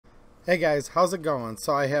Hey guys, how's it going?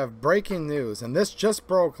 So I have breaking news, and this just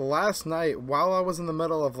broke last night while I was in the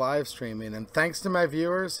middle of live streaming, and thanks to my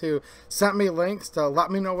viewers who sent me links to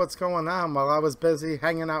let me know what's going on while I was busy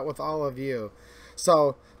hanging out with all of you.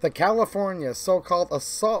 So the California so-called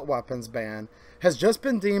assault weapons ban has just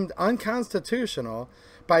been deemed unconstitutional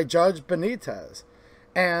by Judge Benitez.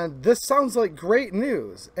 And this sounds like great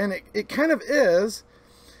news, and it kind of is,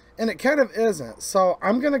 and it kind of isn't. So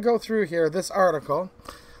I'm going to go through here this article.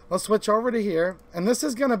 Let's switch over to here, and this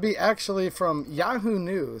is going to be actually from Yahoo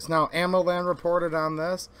News. Now, AmmoLand reported on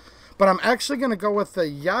this, but I'm actually going to go with the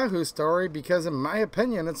Yahoo story because, in my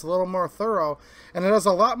opinion, it's a little more thorough, and it has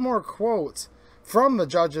a lot more quotes from the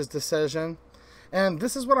judge's decision, and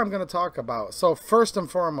this is what I'm going to talk about. So, first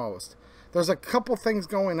and foremost, there's a couple things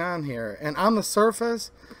going on here, and on the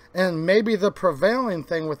surface, and maybe the prevailing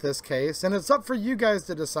thing with this case, and it's up for you guys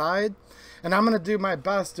to decide, and I'm going to do my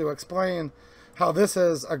best to explain how this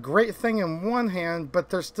is a great thing in one hand, but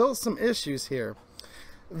there's still some issues here.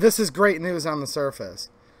 This is great news on the surface.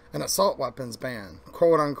 An assault weapons ban,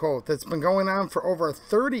 quote unquote, that's been going on for over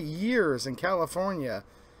 30 years in California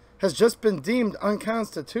has just been deemed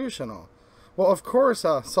unconstitutional. Well, of course,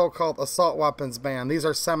 a so-called assault weapons ban. These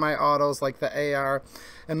are semi-autos like the AR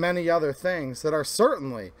and many other things that are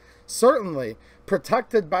certainly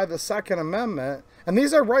protected by the Second Amendment. And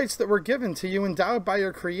these are rights that were given to you, endowed by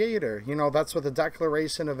your Creator. You know, that's what the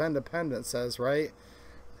Declaration of Independence says, right?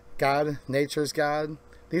 God, nature's God.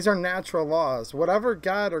 These are natural laws. Whatever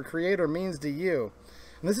God or Creator means to you.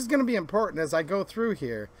 And this is going to be important as I go through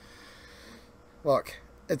here. Look,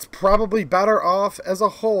 it's probably better off as a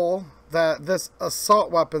whole that this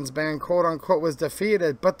assault weapons ban, quote unquote, was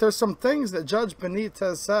defeated. But there's some things that Judge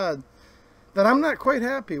Benitez said that I'm not quite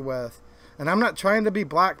happy with. And I'm not trying to be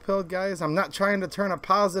black-pilled, guys. I'm not trying to turn a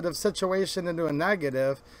positive situation into a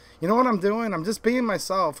negative. You know what I'm doing? I'm just being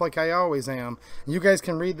myself like I always am. And you guys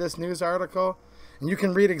can read this news article, and you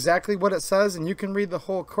can read exactly what it says, and you can read the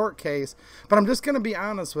whole court case. But I'm just going to be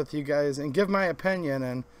honest with you guys and give my opinion.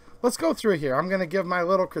 And let's go through here. I'm going to give my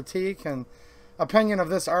little critique and opinion of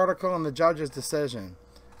this article and the judge's decision.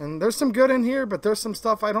 And there's some good in here, but there's some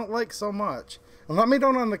stuff I don't like so much. And let me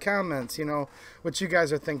know in the comments, you know, what you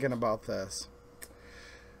guys are thinking about this.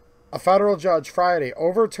 A federal judge Friday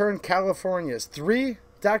overturned California's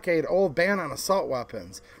 3-decade-old ban on assault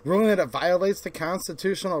weapons, ruling that it violates the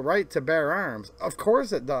constitutional right to bear arms. Of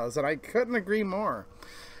course it does, and I couldn't agree more.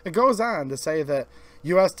 It goes on to say that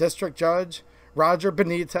U.S. District Judge Roger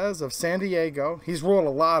Benitez of San Diego, he's ruled a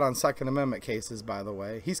lot on Second Amendment cases, by the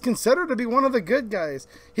way. He's considered to be one of the good guys.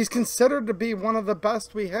 He's considered to be one of the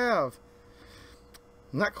best we have.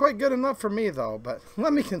 Not quite good enough for me, though, but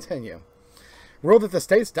let me continue. Ruled that the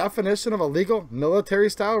state's definition of illegal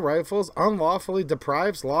military-style rifles unlawfully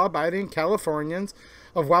deprives law-abiding Californians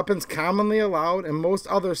of weapons commonly allowed in most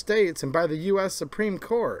other states and by the U.S. Supreme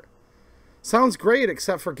Court. Sounds great,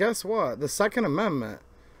 except for guess what? The Second Amendment,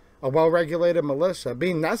 a well-regulated militia,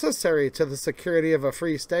 being necessary to the security of a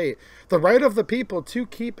free state, the right of the people to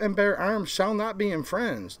keep and bear arms shall not be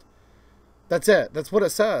infringed. That's it. That's what it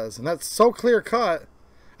says. And that's so clear-cut.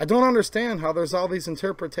 I don't understand how there's all these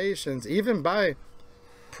interpretations, even by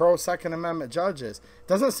pro-Second Amendment judges. It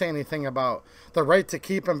doesn't say anything about the right to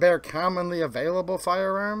keep and bear commonly available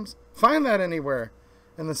firearms. Find that anywhere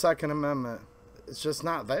in the Second Amendment. It's just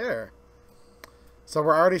not there. So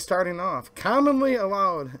we're already starting off. Commonly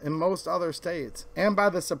allowed in most other states and by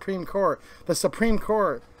the Supreme Court. The Supreme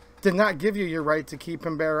Court did not give you your right to keep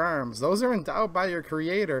and bear arms. Those are endowed by your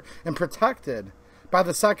Creator and protected by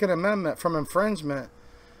the Second Amendment from infringement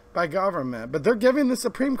by government. But they're giving the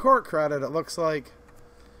Supreme Court credit, it looks like,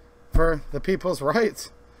 for the people's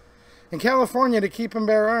rights in California to keep and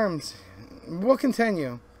bear arms. We'll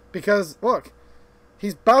continue because, look,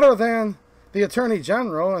 he's better than the Attorney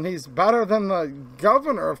General, and he's better than the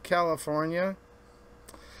Governor of California.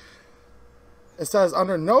 It says,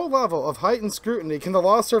 under no level of heightened scrutiny can the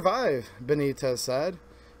law survive, Benitez said.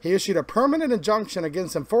 He issued a permanent injunction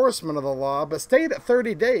against enforcement of the law, but stayed at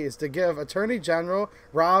 30 days to give Attorney General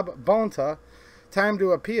Rob Bonta time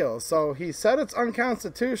to appeal. So he said it's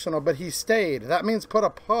unconstitutional, but he stayed. That means put a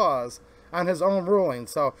pause on his own ruling.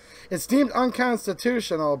 So it's deemed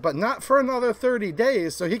unconstitutional, but not for another 30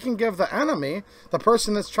 days, so he can give the enemy, the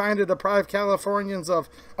person that's trying to deprive Californians of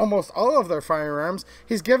almost all of their firearms,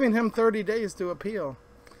 he's giving him 30 days to appeal.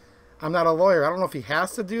 I'm not a lawyer. I don't know if he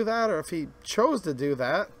has to do that or if he chose to do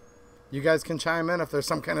that. You guys can chime in if there's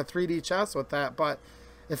some kind of 3D chess with that, but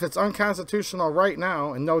if it's unconstitutional right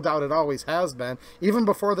now, and no doubt it always has been, even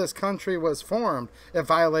before this country was formed, it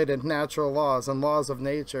violated natural laws and laws of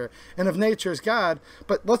nature. And if nature's God,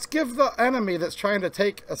 but let's give the enemy that's trying to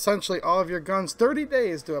take essentially all of your guns 30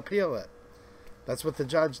 days to appeal it. That's what the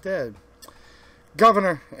judge did.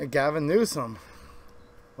 Governor Gavin Newsom,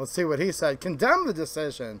 let's see what he said, condemned the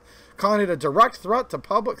decision, calling it a direct threat to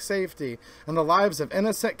public safety and the lives of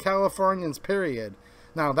innocent Californians, period.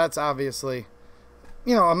 Now, that's obviously,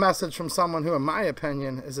 you know, a message from someone who, in my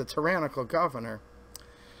opinion, is a tyrannical governor.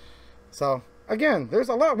 So, again, there's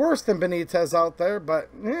a lot worse than Benitez out there, but,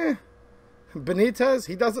 Benitez,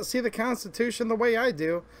 he doesn't see the Constitution the way I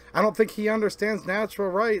do. I don't think he understands natural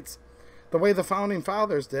rights the way the Founding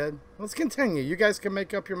Fathers did. Let's continue. You guys can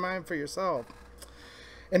make up your mind for yourself.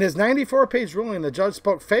 In his 94-page ruling, the judge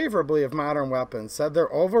spoke favorably of modern weapons, said they're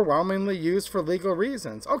overwhelmingly used for legal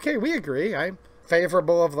reasons. Okay, we agree. I'm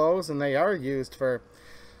favorable of those, and they are used for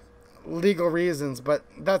legal reasons, but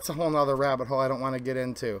that's a whole nother rabbit hole I don't want to get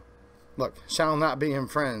into. Look, shall not be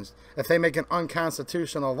infringed. If they make an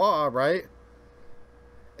unconstitutional law, right,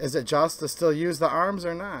 is it just to still use the arms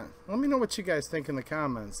or not? Let me know what you guys think in the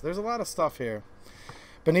comments. There's a lot of stuff here.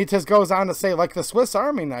 Benitez goes on to say, like the Swiss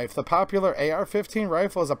Army knife, the popular AR-15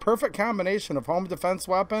 rifle is a perfect combination of home defense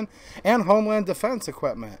weapon and homeland defense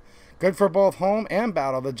equipment. Good for both home and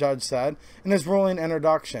battle, the judge said in his ruling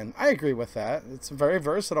introduction. I agree with that. It's a very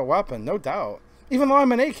versatile weapon, no doubt. Even though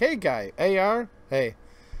I'm an AK guy, AR, hey,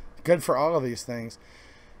 good for all of these things.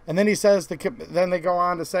 And then he says, then they go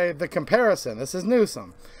on to say, the comparison, this is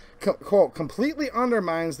Newsom, quote, completely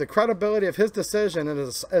undermines the credibility of his decision and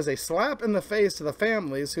is a slap in the face to the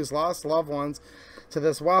families who's lost loved ones to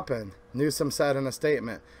this weapon, Newsom said in a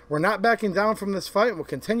statement. We're not backing down from this fight. We'll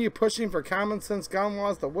continue pushing for common sense gun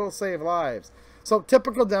laws that will save lives. So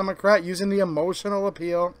typical Democrat using the emotional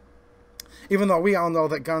appeal, even though we all know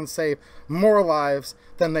that guns save more lives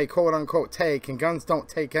than they quote unquote take, and guns don't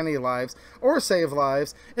take any lives or save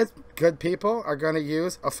lives. It's good people are going to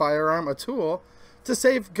use a firearm, a tool, to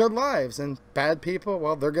save good lives, and bad people,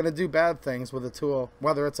 well, they're going to do bad things with a tool,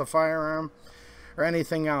 whether it's a firearm or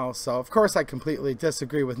anything else. So, of course, I completely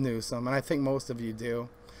disagree with Newsom, and I think most of you do.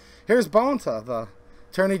 Here's Bonta, the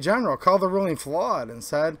Attorney General, called the ruling flawed and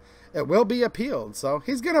said it will be appealed. So,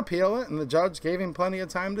 he's going to appeal it, and the judge gave him plenty of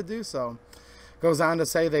time to do so. Goes on to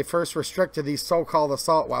say they first restricted these so-called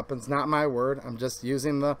assault weapons, not my word, I'm just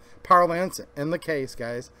using the parlance in the case,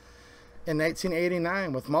 guys, in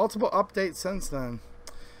 1989, with multiple updates since then.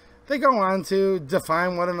 They go on to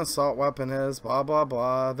define what an assault weapon is, blah, blah,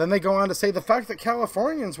 blah. Then they go on to say the fact that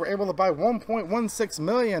Californians were able to buy 1.16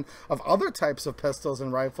 million of other types of pistols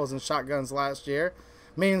and rifles and shotguns last year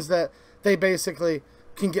means that they basically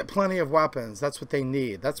can get plenty of weapons. That's what they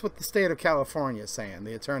need. That's what the state of California is saying,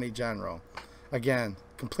 the Attorney General. Again,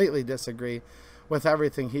 completely disagree with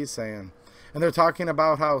everything he's saying. And they're talking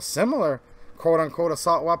about how similar quote-unquote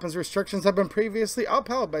assault weapons restrictions have been previously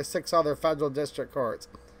upheld by 6 other federal district courts.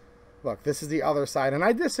 Look, this is the other side, and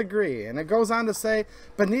I disagree. And it goes on to say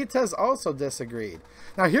Benitez also disagreed.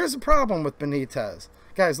 Now, here's the problem with Benitez.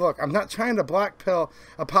 Guys, look, I'm not trying to blackpill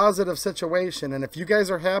a positive situation, and if you guys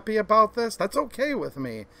are happy about this, that's okay with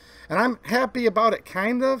me. And I'm happy about it,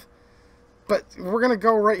 kind of. But we're going to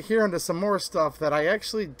go right here into some more stuff that I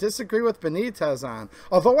actually disagree with Benitez on.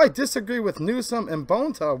 Although I disagree with Newsom and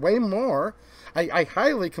Bonta way more, I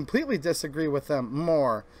highly, completely disagree with them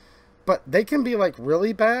more. But they can be like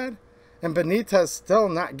really bad, and Benitez still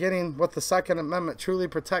not getting what the Second Amendment truly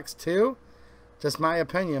protects too. Just my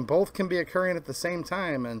opinion. Both can be occurring at the same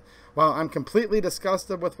time. And while I'm completely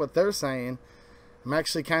disgusted with what they're saying, I'm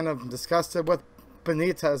actually kind of disgusted with what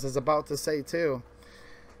Benitez is about to say too.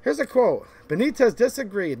 Here's a quote. Benitez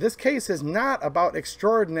disagreed. This case is not about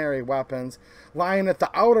extraordinary weapons lying at the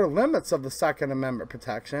outer limits of the Second Amendment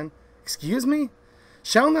protection. Excuse me?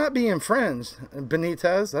 Shall not be infringed,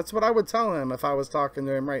 Benitez. That's what I would tell him if I was talking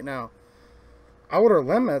to him right now. Outer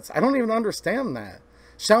limits? I don't even understand that.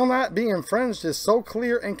 Shall not be infringed is so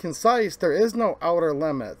clear and concise, there is no outer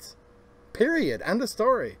limits. Period. End of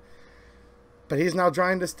story. But he's now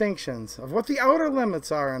drawing distinctions of what the outer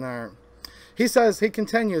limits are and aren't. He says, he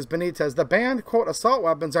continues, Benitez, the banned, quote, assault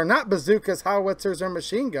weapons are not bazookas, howitzers, or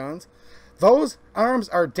machine guns. Those arms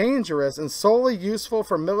are dangerous and solely useful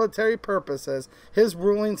for military purposes, his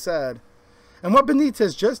ruling said. And what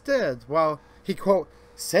Benitez just did, well, he, quote,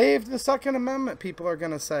 saved the Second Amendment, people are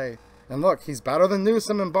going to say. And look, he's better than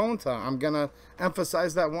Newsom and Bonta. I'm going to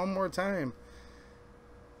emphasize that one more time.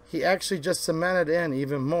 He actually just cemented in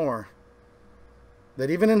even more that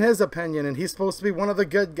even in his opinion, and he's supposed to be one of the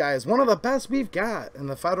good guys, one of the best we've got in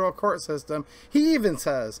the federal court system, he even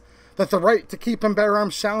says that the right to keep and bear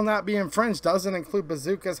arms shall not be infringed doesn't include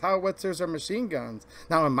bazookas, howitzers, or machine guns.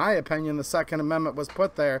 Now, in my opinion, the Second Amendment was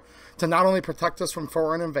put there to not only protect us from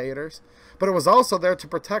foreign invaders, but it was also there to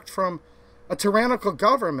protect from a tyrannical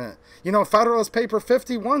government. You know, Federalist Paper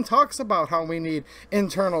 51 talks about how we need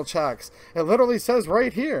internal checks. It literally says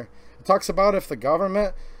right here, it talks about if the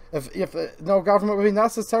government, if no government would be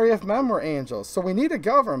necessary if men were angels. So we need a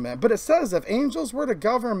government. But it says if angels were to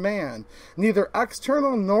govern man, neither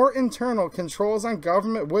external nor internal controls on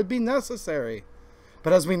government would be necessary.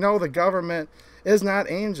 But as we know, the government is not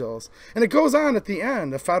angels. And it goes on at the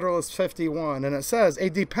end of Federalist 51, and it says, a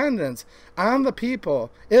dependence on the people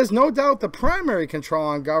is no doubt the primary control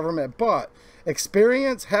on government, but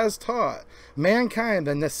experience has taught mankind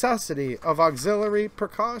the necessity of auxiliary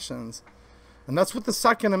precautions. And that's what the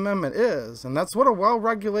Second Amendment is. And that's what a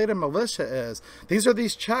well-regulated militia is. These are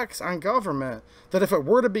these checks on government that if it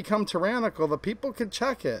were to become tyrannical, the people could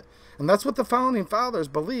check it. And that's what the Founding Fathers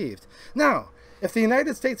believed. Now, if the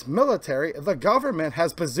United States military, the government,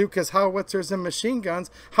 has bazookas, howitzers, and machine guns,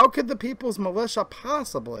 how could the people's militia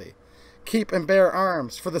possibly keep and bear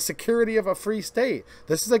arms for the security of a free state?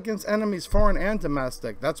 This is against enemies foreign and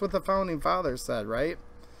domestic. That's what the Founding Fathers said, right?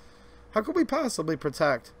 How could we possibly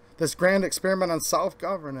protect this grand experiment on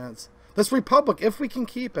self-governance, this republic, if we can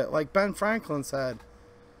keep it, like Ben Franklin said?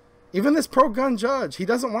 Even this pro-gun judge, he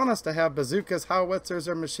doesn't want us to have bazookas, howitzers,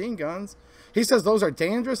 or machine guns. He says those are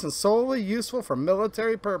dangerous and solely useful for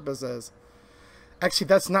military purposes. Actually,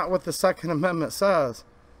 that's not what the Second Amendment says.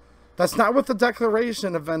 That's not what the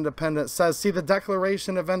Declaration of Independence says. See, the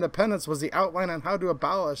Declaration of Independence was the outline on how to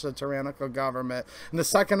abolish a tyrannical government. And the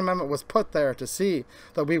Second Amendment was put there to see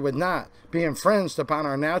that we would not be infringed upon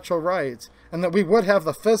our natural rights and that we would have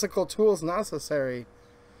the physical tools necessary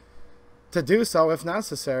to do so if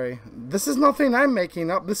necessary. This is nothing I'm making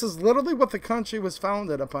up. This is literally what the country was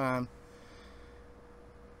founded upon.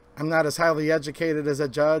 I'm not as highly educated as a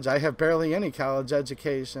judge. I have barely any college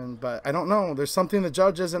education, but I don't know. There's something the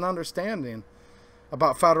judge isn't understanding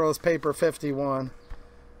about Federalist Paper 51,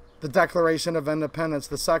 the Declaration of Independence,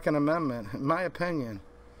 the Second Amendment, in my opinion.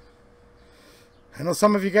 I know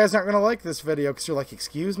some of you guys aren't going to like this video because you're like,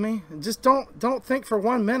 excuse me? Just don't think for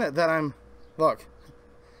 1 minute that I'm... Look,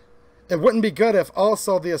 it wouldn't be good if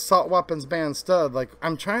also the assault weapons ban stood. Like,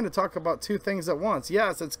 I'm trying to talk about two things at once.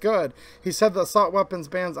 Yes, it's good. He said the assault weapons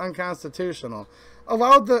ban's unconstitutional.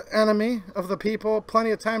 Allowed the enemy of the people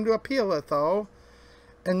plenty of time to appeal it, though.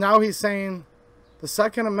 And now he's saying the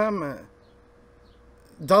Second Amendment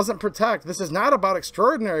doesn't protect. This is not about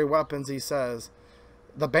extraordinary weapons, he says.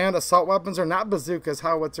 The banned assault weapons are not bazookas,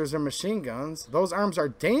 howitzers, or machine guns. Those arms are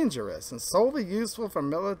dangerous and solely useful for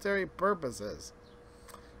military purposes.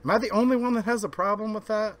 Am I the only one that has a problem with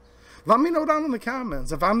that? Let me know down in the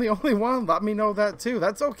comments. If I'm the only one, let me know that too.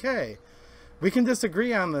 That's okay. We can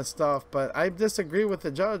disagree on this stuff, but I disagree with the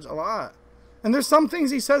judge a lot. And there's some things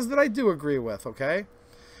he says that I do agree with, okay?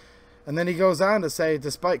 And then he goes on to say,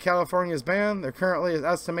 despite California's ban, there currently is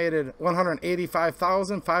estimated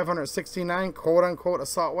 185,569 quote-unquote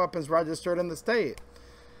assault weapons registered in the state.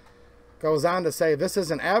 Goes on to say, this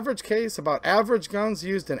is an average case about average guns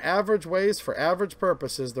used in average ways for average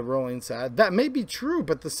purposes, the ruling said. That may be true,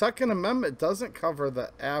 but the Second Amendment doesn't cover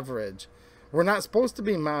the average. We're not supposed to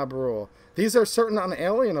be mob rule. These are certain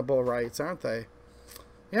unalienable rights, aren't they?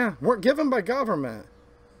 Yeah, weren't given by government.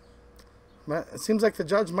 But it seems like the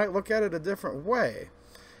judge might look at it a different way.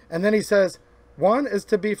 And then he says, one is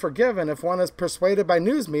to be forgiven if one is persuaded by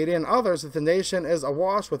news media and others that the nation is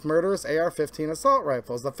awash with murderous AR-15 assault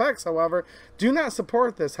rifles. The facts, however, do not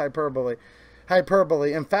support this hyperbole,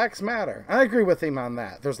 and facts matter. I agree with him on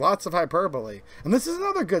that. There's lots of hyperbole. And this is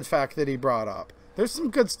another good fact that he brought up. There's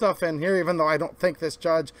some good stuff in here, even though I don't think this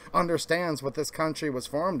judge understands what this country was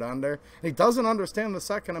formed under. And he doesn't understand the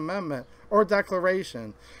Second Amendment or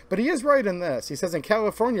Declaration. But he is right in this. He says in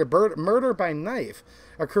California, murder by knife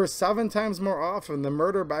occurs 7 times more often than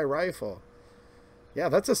murder by rifle. Yeah,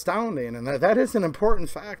 that's astounding. And that is an important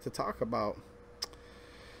fact to talk about.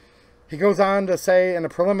 He goes on to say in a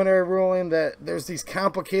preliminary ruling that there's these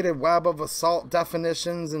complicated web of assault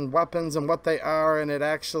definitions and weapons and what they are, and it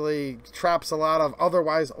actually traps a lot of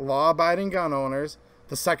otherwise law-abiding gun owners.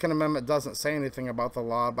 The Second Amendment doesn't say anything about the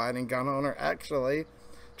law-abiding gun owner, actually.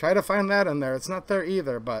 Try to find that in there. It's not there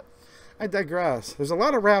either, but I digress. There's a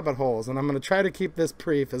lot of rabbit holes, and I'm going to try to keep this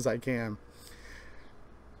brief as I can.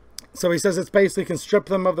 So he says it's basically can strip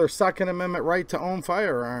them of their Second Amendment right to own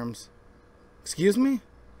firearms. Excuse me?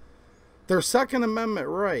 Their Second Amendment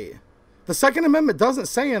right The Second Amendment doesn't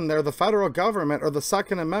say in there the federal government or the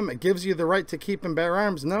Second Amendment gives you the right to keep and bear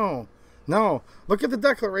arms. No. No. Look at the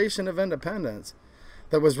Declaration of Independence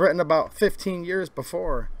that was written about 15 years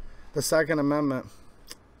before the Second Amendment.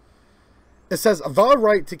 It says, the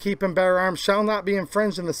right to keep and bear arms shall not be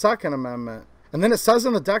infringed in the Second Amendment. And then it says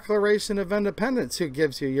in the Declaration of Independence who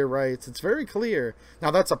gives you your rights. It's very clear.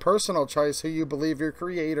 Now, that's a personal choice who you believe your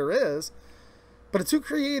creator is. But it's who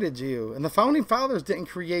created you. And the Founding Fathers didn't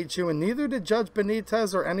create you, and neither did Judge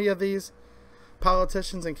Benitez or any of these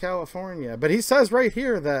politicians in California. But he says right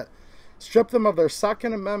here that strip them of their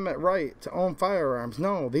Second Amendment right to own firearms.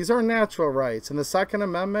 No, these are natural rights. And the Second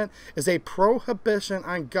Amendment is a prohibition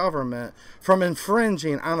on government from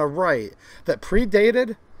infringing on a right that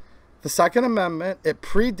predated the Second Amendment. It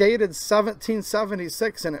predated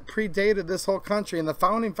 1776, and it predated this whole country. And the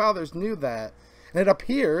Founding Fathers knew that. And it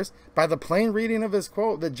appears, by the plain reading of his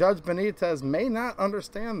quote, that Judge Benitez may not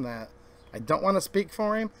understand that. I don't want to speak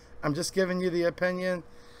for him. I'm just giving you the opinion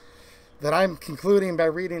that I'm concluding by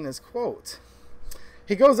reading his quote.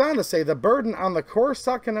 He goes on to say, the burden on the core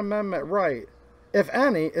Second Amendment right, if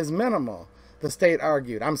any, is minimal, the state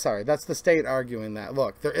argued. I'm sorry, that's the state arguing that.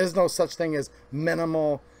 Look, there is no such thing as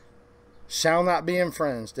minimal, shall not be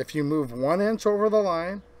infringed. If you move 1 inch over the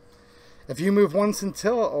line, if you move 1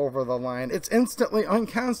 scintilla over the line, it's instantly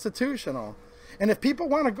unconstitutional. And if people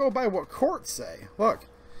want to go by what courts say, look,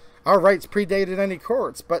 our rights predated any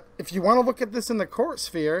courts. But if you want to look at this in the court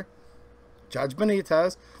sphere, Judge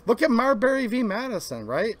Benitez, look at Marbury v. Madison,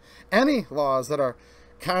 right? Any laws that are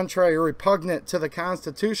contrary or repugnant to the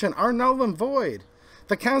Constitution are null and void.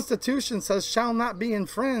 The Constitution says shall not be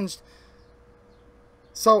infringed.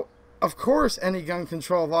 So, of course, any gun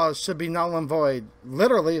control laws should be null and void.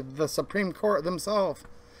 Literally, the Supreme Court themselves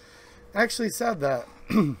actually said that.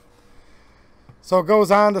 So it goes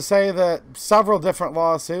on to say that several different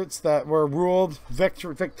lawsuits that were ruled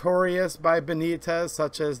victorious by Benitez,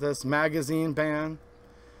 such as this magazine ban,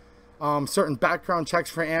 certain background checks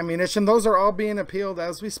for ammunition, those are all being appealed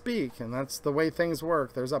as we speak. And that's the way things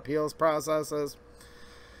work. There's appeals processes,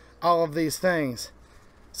 all of these things.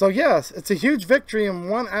 So yes, it's a huge victory in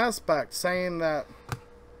one aspect, saying that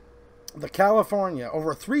the California,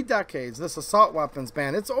 over 3 decades, this assault weapons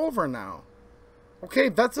ban, it's over now. Okay,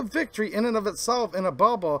 that's a victory in and of itself in a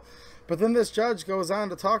bubble. But then this judge goes on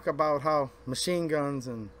to talk about how machine guns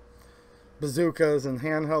and bazookas and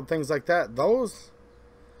handheld things like that, those,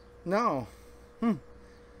 no.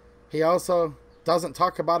 He also doesn't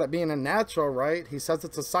talk about it being a natural right. He says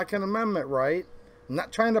it's a Second Amendment right. I'm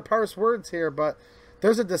not trying to parse words here, but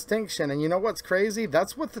there's a distinction. And you know what's crazy?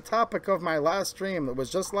 That's what the topic of my last stream, that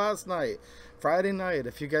was just last night, Friday night.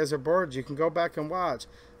 If you guys are bored, you can go back and watch.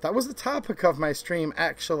 That was the topic of my stream,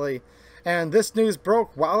 actually. And this news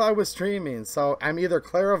broke while I was streaming. So I'm either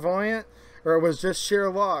clairvoyant or it was just sheer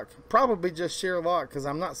luck. Probably just sheer luck, because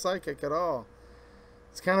I'm not psychic at all.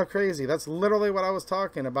 It's kind of crazy. That's literally what I was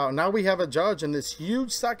talking about. Now we have a judge in this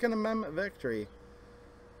huge Second Amendment victory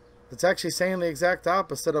that's actually saying the exact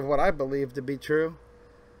opposite of what I believe to be true.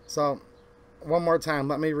 So, one more time,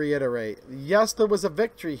 let me reiterate. Yes, there was a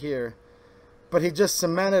victory here, but he just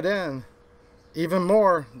cemented in even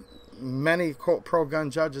more. Many, quote,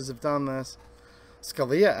 pro-gun judges have done this.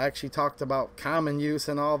 Scalia actually talked about common use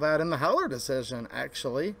and all that in the Heller decision,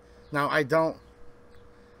 actually. Now,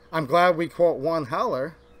 I'm glad we, quote, won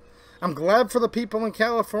Heller. I'm glad for the people in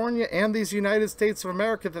California and these United States of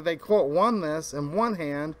America that they, quote, won this in one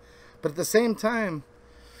hand. But at the same time,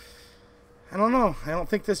 I don't know. I don't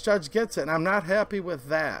think this judge gets it, and I'm not happy with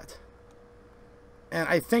that. And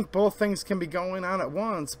I think both things can be going on at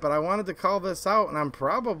once, but I wanted to call this out, and I'm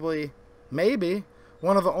probably, maybe,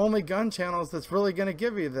 one of the only gun channels that's really going to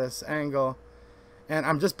give you this angle. And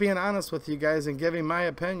I'm just being honest with you guys and giving my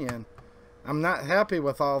opinion. I'm not happy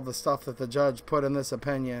with all the stuff that the judge put in this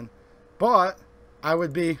opinion, but I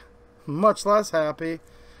would be much less happy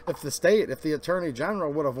if the Attorney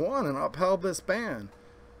General would have won and upheld this ban.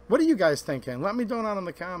 What are you guys thinking? Let me know down in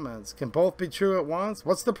the comments. Can both be true at once?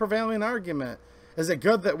 What's the prevailing argument? Is it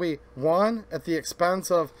good that we won at the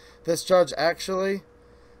expense of this judge actually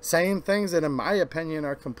saying things that, in my opinion,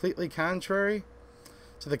 are completely contrary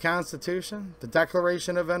to the Constitution, the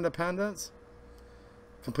Declaration of Independence?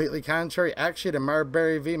 Completely contrary, actually, to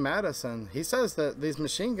Marbury v. Madison. He says that these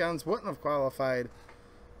machine guns wouldn't have qualified.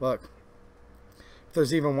 Look, if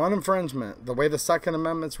there's even one infringement, the way the Second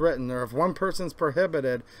Amendment's written, or if one person's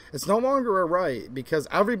prohibited, it's no longer a right, because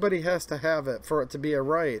everybody has to have it for it to be a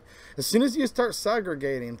right. As soon as you start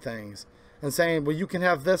segregating things and saying, well, you can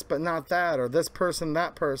have this but not that, or this person,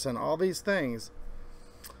 that person, all these things,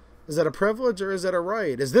 Is it a privilege or is it a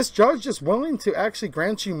right? Is this judge just willing to actually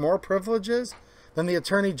grant you more privileges than the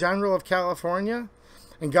Attorney General of California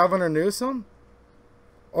and Governor Newsom?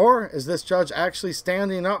 Or is this judge actually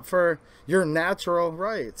standing up for your natural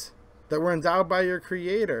rights that were endowed by your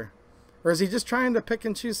Creator? Or is he just trying to pick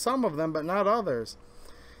and choose some of them but not others?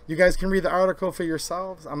 You guys can read the article for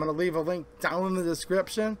yourselves. I'm going to leave a link down in the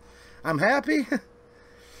description. I'm happy,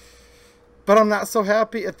 but I'm not so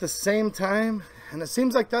happy at the same time. And it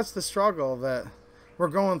seems like that's the struggle that we're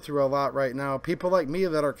going through a lot right now. People like me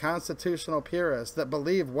that are constitutional purists, that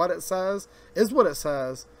believe what it says is what it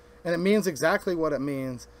says, and it means exactly what it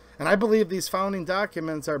means. And I believe these founding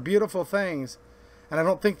documents are beautiful things, and I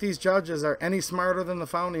don't think these judges are any smarter than the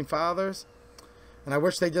founding fathers. And I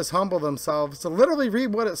wish they just humble themselves to literally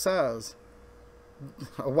read what it says.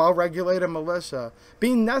 A well-regulated militia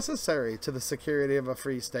being necessary to the security of a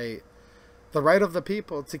free state. The right of the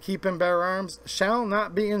people to keep and bear arms shall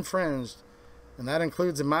not be infringed. And that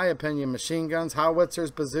includes, in my opinion, machine guns,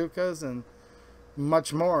 howitzers, bazookas, and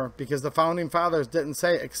much more. Because the founding fathers didn't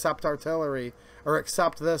say accept artillery or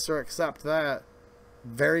accept this or accept that.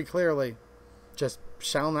 Very clearly, just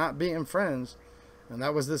shall not be infringed. And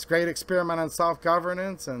that was this great experiment on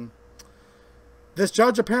self-governance. And this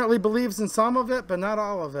judge apparently believes in some of it, but not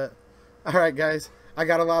all of it. All right, guys. I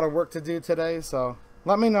got a lot of work to do today, so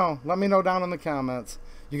let me know. Let me know down in the comments.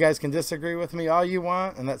 You guys can disagree with me all you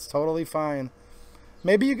want, and that's totally fine.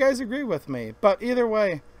 Maybe you guys agree with me. But either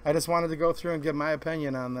way, I just wanted to go through and give my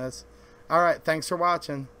opinion on this. All right, thanks for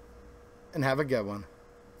watching, and have a good one.